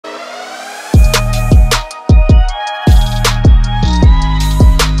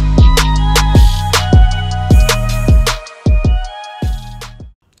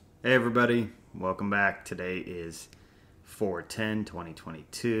Hey everybody, welcome back. Today is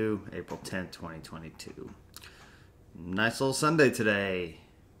 4/10/2022, April 10th, 2022. Nice little Sunday today.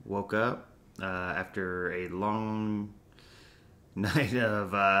 Woke up after a long night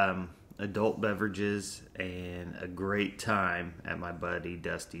of adult beverages and a great time at my buddy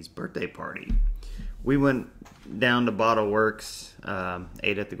Dusty's birthday party. We went down to Bottle Works,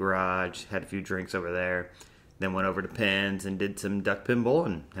 ate at the garage, had a few drinks over there. Then went over to Penn's and did some duck pin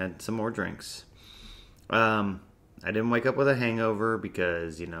bowling. Had some more drinks. I didn't wake up with a hangover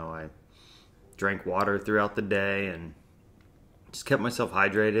because, I drank water throughout the day and just kept myself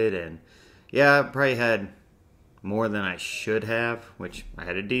hydrated. And yeah, I probably had more than I should have, which I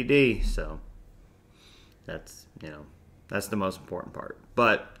had a DD. So that's the most important part.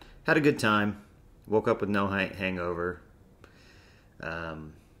 But had a good time. Woke up with no hangover.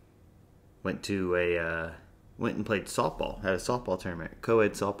 Went and played softball. Had a softball tournament,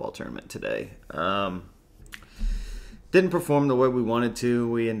 co-ed softball tournament today. Didn't perform the way we wanted to.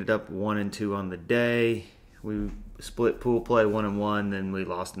 We ended up 1-2 on the day. We split pool play 1-1. Then we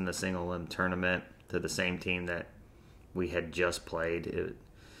lost in the single limb tournament to the same team that we had just played.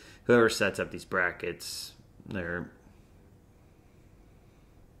 Whoever sets up these brackets, it's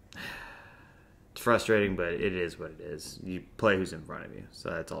frustrating, but it is what it is. You play who's in front of you, so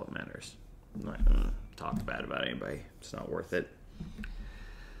that's all that matters. I'm not gonna talk bad about anybody. It's not worth it.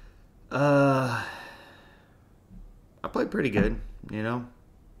 I played pretty good,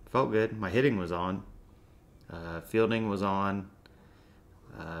 Felt good. My hitting was on. Fielding was on.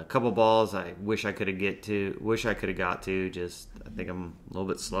 A couple balls I wish I could have got to. Just I think I'm a little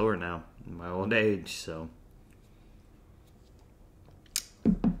bit slower now in my old age, so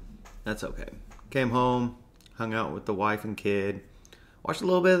that's okay. Came home, hung out with the wife and kid, watched a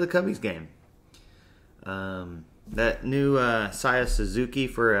little bit of the Cubbies game. That new Seiya Suzuki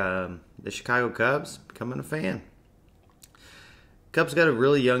for the Chicago Cubs, becoming a fan. Cubs got a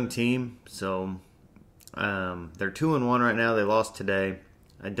really young team, so they're 2-1 right now. They lost today.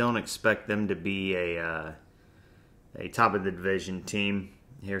 I don't expect them to be a top of the division team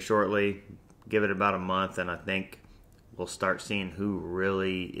here shortly. Give it about a month, and I think we'll start seeing who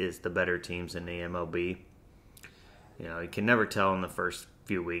really is the better teams in the MLB. You can never tell in the first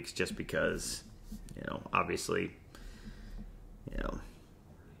few weeks just because, obviously,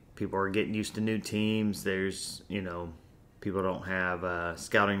 people are getting used to new teams. There's, people don't have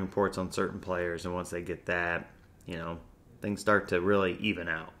scouting reports on certain players, and once they get that, things start to really even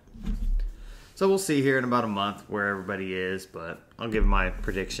out. So we'll see here in about a month where everybody is, but I'll give my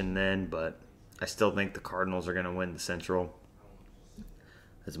prediction then, but I still think the Cardinals are going to win the Central.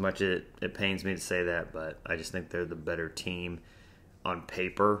 As much as it pains me to say that, but I just think they're the better team on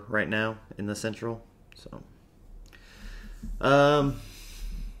paper right now in the Central. So,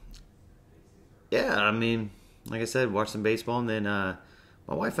 like I said, watch some baseball, and then my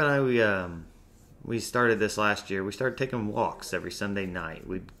wife and I, we started this last year. We started taking walks every Sunday night.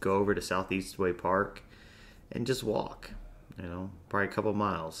 We'd go over to Southeast Way Park and just walk, probably a couple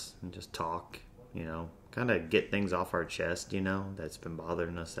miles, and just talk, kind of get things off our chest, that's been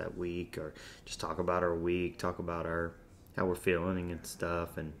bothering us that week, or just talk about our week, talk about how we're feeling and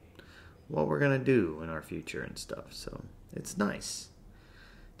stuff, and what we're going to do in our future and stuff. So it's nice.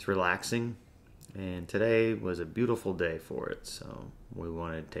 It's relaxing. And today was a beautiful day for it. So we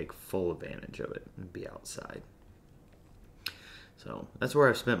wanted to take full advantage of it and be outside. So that's where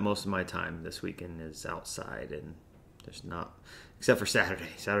I've spent most of my time this weekend, is outside. And there's not, except for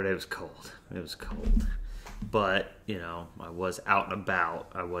Saturday. Saturday was cold. It was cold. But, I was out and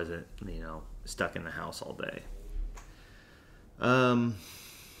about. I wasn't, stuck in the house all day. Other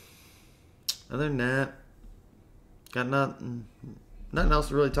than that, got nothing else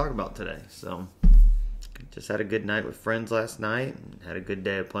to really talk about today. So, just had a good night with friends last night, and had a good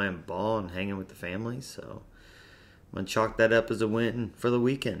day of playing ball and hanging with the family. So, I'm going to chalk that up as a win for the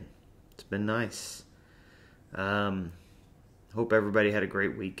weekend. It's been nice. Hope everybody had a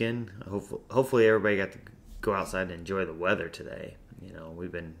great weekend. Hopefully everybody got to go outside and enjoy the weather today.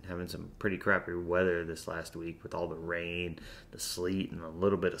 We've been having some pretty crappy weather this last week with all the rain, the sleet, and a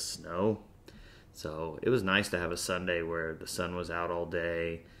little bit of snow. So it was nice to have a Sunday where the sun was out all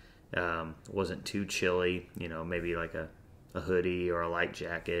day. Wasn't too chilly, maybe like a hoodie or a light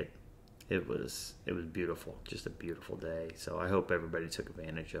jacket. It was beautiful, just a beautiful day. So I hope everybody took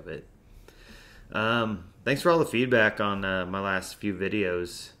advantage of it. Thanks for all the feedback on my last few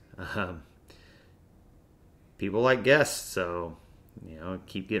videos. People like guests, so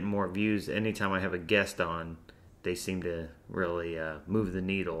keep getting more views. Anytime I have a guest on, they seem to really move the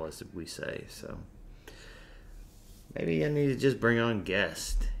needle, as we say. So maybe I need to just bring on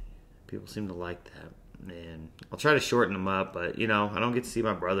guests. People seem to like that. And I'll try to shorten them up, but, I don't get to see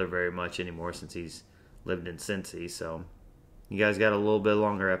my brother very much anymore since he's lived in Cincy. So you guys got a little bit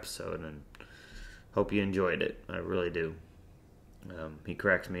longer episode, and hope you enjoyed it. I really do. He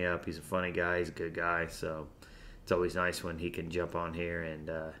cracks me up. He's a funny guy. He's a good guy. So it's always nice when he can jump on here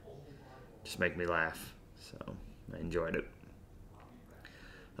and just make me laugh. So I enjoyed it.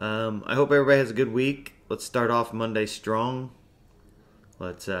 I hope everybody has a good week. Let's start off Monday strong.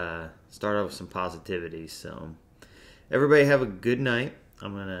 Let's start off with some positivity. So everybody have a good night.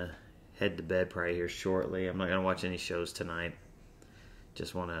 I'm going to head to bed probably here shortly. I'm not going to watch any shows tonight.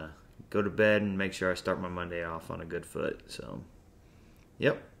 Just want to go to bed and make sure I start my Monday off on a good foot. So,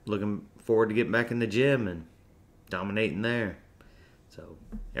 yep, looking forward to getting back in the gym and dominating there. So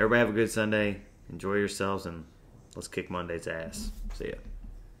everybody have a good Sunday. Enjoy yourselves, and let's kick Monday's ass. See ya.